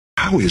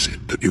How is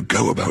it that you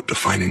go about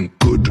defining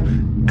good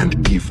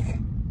and evil?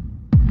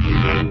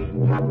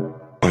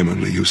 I'm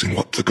only using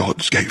what the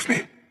gods gave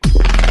me.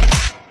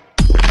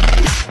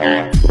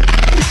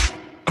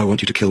 I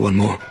want you to kill one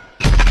more.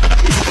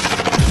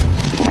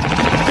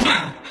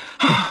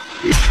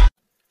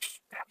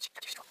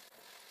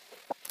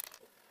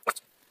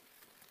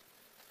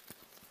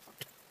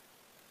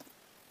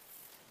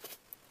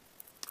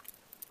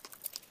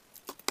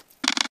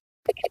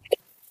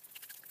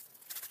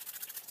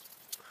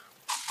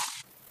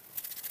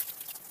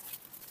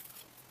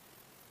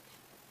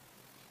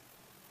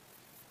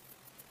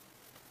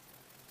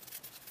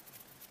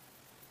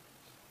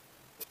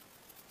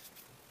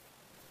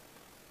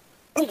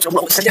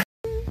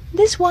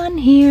 This one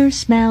here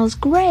smells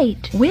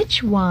great.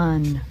 Which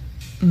one?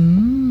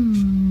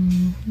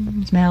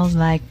 Smells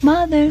like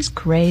Mother's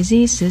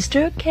crazy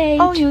sister Kate.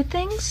 Oh, you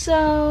think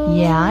so?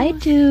 Yeah, I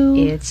do.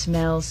 It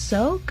smells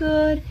so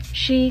good.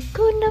 She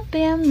couldn't have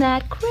been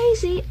that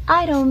crazy.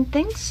 I don't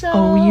think so.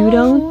 Oh, you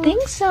don't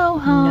think so,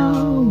 huh?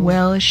 No.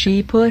 Well,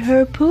 she put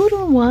her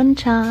poodle one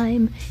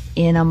time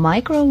in a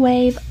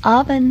microwave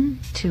oven.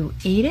 To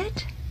eat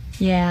it?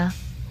 Yeah,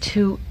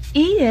 to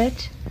eat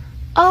it?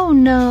 Oh,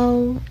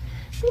 no.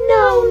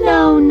 No,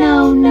 no,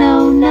 no,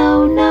 no,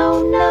 no, no,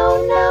 no,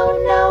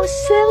 no, no,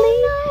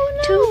 silly.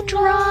 To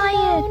dry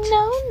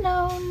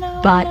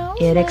it.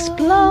 But it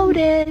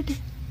exploded,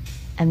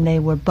 and they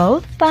were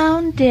both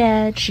found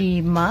dead.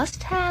 She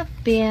must have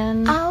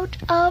been out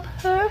of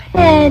her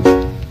head.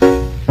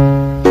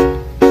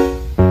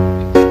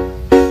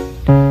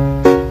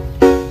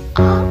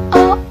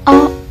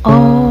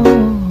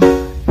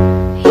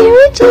 Here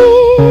it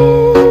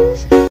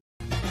is.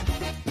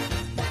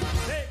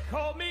 They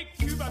call me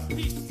Cuba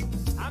Pete.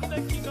 I'm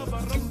the king of the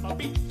rumba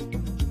beat.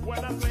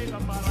 When I play the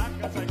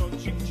maracas, I go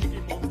chick chicky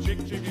boom, chick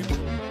chicky boom.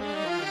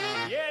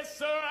 Yes,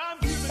 sir, I'm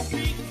Cuban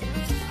Pete.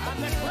 I'm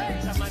the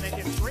craze of my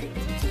naked street.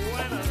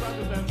 When I run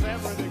to them,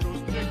 everything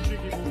goes chick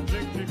chicky boom,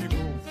 chick chicky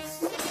boom.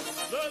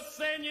 The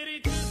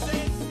senoritas,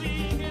 they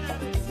sing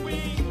and they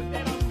swing with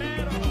their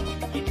romero.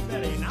 It's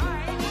very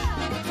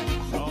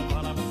nice. So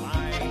full of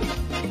fine.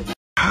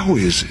 How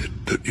is it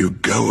that you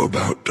go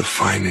about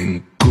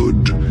defining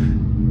good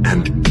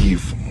and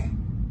evil?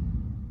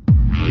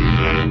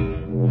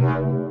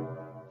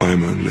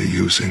 I'm only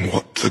using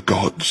what the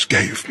gods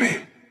gave me.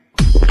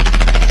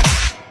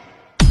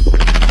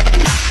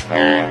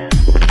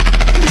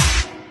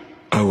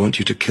 I want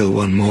you to kill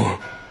one more.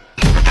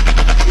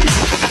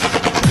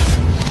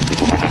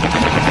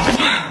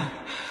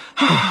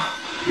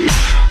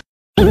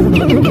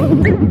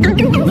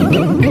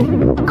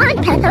 I'm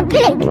Peppa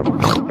Pig.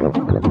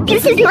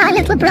 This is my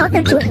little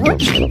brother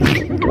George.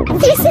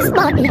 This is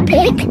Mommy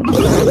Pig.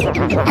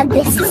 And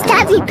this is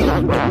Daddy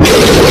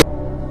Pig.